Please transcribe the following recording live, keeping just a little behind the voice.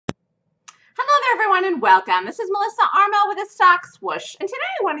everyone, and welcome. This is Melissa Armo with a stock swoosh, and today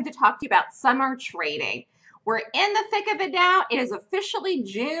I wanted to talk to you about summer trading. We're in the thick of it now. It is officially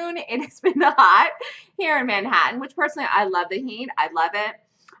June. It has been hot here in Manhattan, which personally I love the heat. I love it.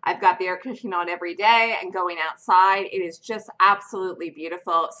 I've got the air conditioning on every day and going outside. It is just absolutely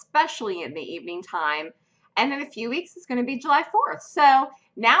beautiful, especially in the evening time. And in a few weeks, it's going to be July 4th. So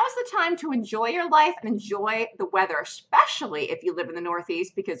now is the time to enjoy your life and enjoy the weather, especially if you live in the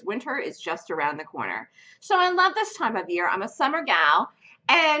Northeast, because winter is just around the corner. So I love this time of year. I'm a summer gal.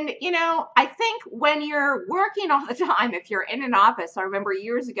 And, I think when you're working all the time, if you're in an office, I remember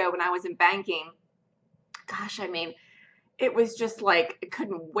years ago when I was in banking, it was just like, I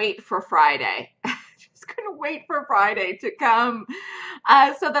couldn't wait for Friday. Just couldn't wait for Friday to come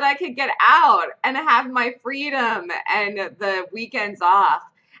so that I could get out and have my freedom and the weekends off.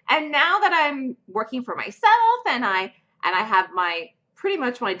 And now that I'm working for myself and I have pretty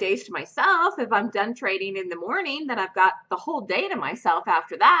much my days to myself, if I'm done trading in the morning, then I've got the whole day to myself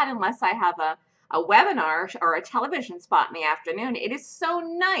after that, unless I have a webinar or a television spot in the afternoon. It is so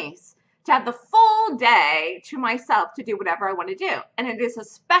nice to have the full day to myself to do whatever I want to do. And it is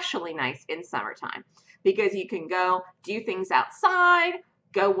especially nice in summertime because you can go do things outside,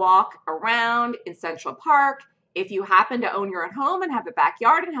 go walk around in Central Park. If you happen to own your own home and have a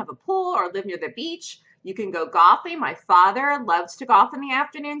backyard and have a pool or live near the beach, you can go golfing. My father loves to golf in the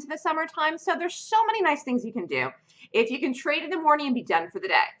afternoons in the summertime. So there's so many nice things you can do if you can trade in the morning and be done for the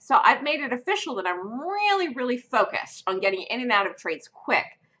day. So I've made it official that I'm really, really focused on getting in and out of trades quick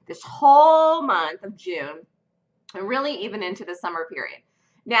this whole month of June and really even into the summer period.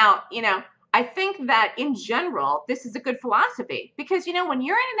 Now, I think that in general, this is a good philosophy because, when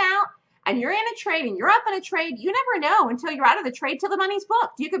you're in and out and you're in a trade and you're up in a trade, you never know until you're out of the trade till the money's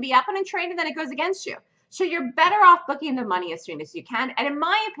booked. You could be up in a trade and then it goes against you. So you're better off booking the money as soon as you can. And in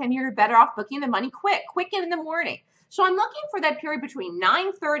my opinion, you're better off booking the money quick in the morning. So I'm looking for that period between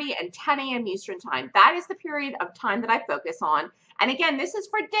 9:30 and 10 a.m. Eastern time. That is the period of time that I focus on. And again, this is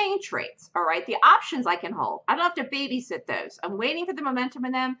for day trades, all right? The options I can hold. I don't have to babysit those. I'm waiting for the momentum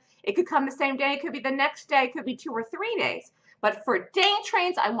in them. It could come the same day. It could be the next day. It could be 2 or 3 days. But for day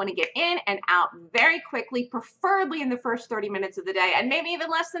trades, I want to get in and out very quickly, preferably in the first 30 minutes of the day, and maybe even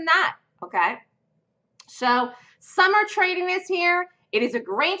less than that, okay? So summer trading is here. It is a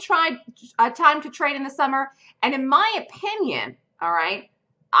great time to trade in the summer. And in my opinion, all right,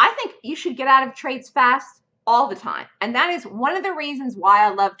 I think you should get out of trades fast all the time. And that is one of the reasons why I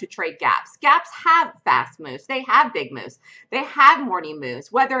love to trade gaps. Gaps have fast moves. They have big moves. They have morning moves,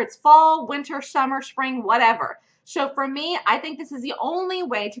 whether it's fall, winter, summer, spring, whatever. So for me, I think this is the only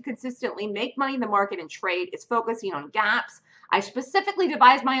way to consistently make money in the market and trade is focusing on gaps. I specifically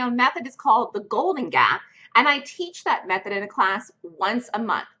devised my own method. It's called the Golden Gap. And I teach that method in a class once a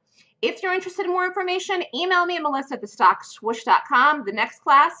month. If you're interested in more information, email me at melissa@thestockswoosh.com. The next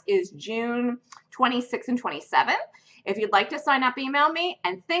class is June 26 and 27. If you'd like to sign up, email me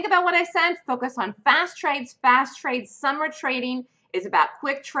and think about what I said. Focus on fast trades. Fast trades. Summer trading is about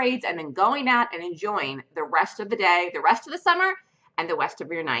quick trades and then going out and enjoying the rest of the day, the rest of the summer, and the rest of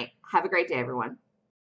your night. Have a great day, everyone.